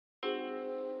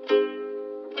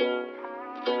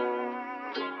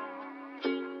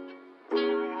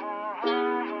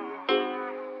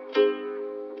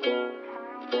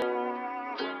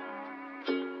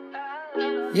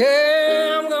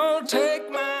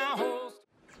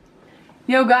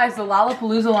Yo guys, the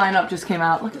Lollapalooza lineup just came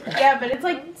out. Look at that. Yeah, but it's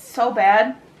like so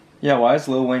bad. Yeah, why is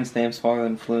Lil Wayne's name smaller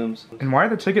than Flume's? And why are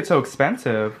the tickets so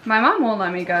expensive? My mom won't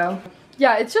let me go.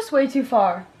 Yeah, it's just way too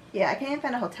far. Yeah, I can't even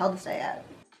find a hotel to stay at.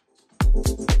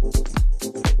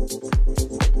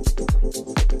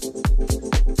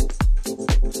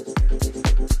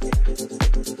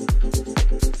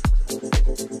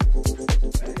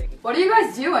 What are you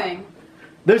guys doing?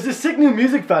 There's this sick new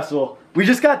music festival. We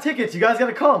just got tickets. You guys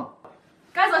gotta come.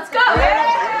 Guys, let's go!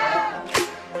 Yeah.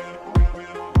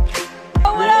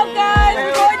 Oh, what up, guys?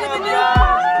 We're going to the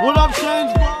new... What up,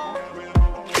 Change?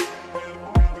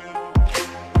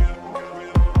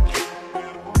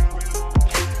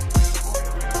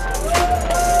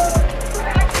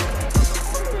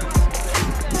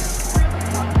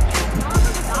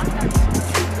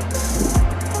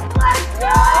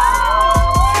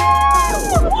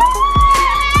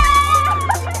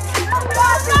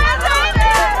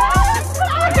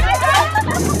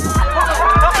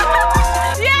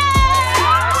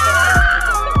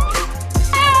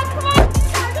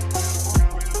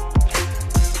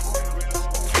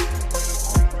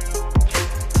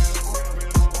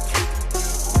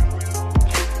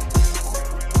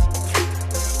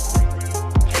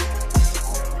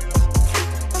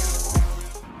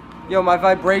 Yo, my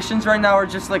vibrations right now are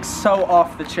just like so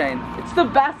off the chain. It's the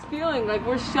best feeling. Like,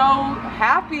 we're so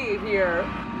happy here.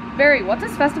 Barry, what's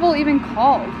this festival even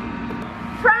called?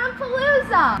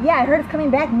 Prom-palooza! Yeah, I heard it's coming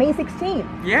back May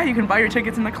 16th. Yeah, you can buy your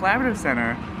tickets in the Collaborative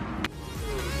Center.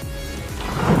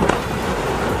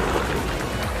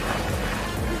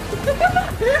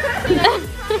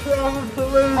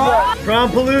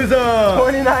 Prom-palooza!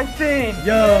 2019!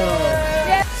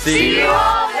 Yo! See you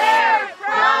all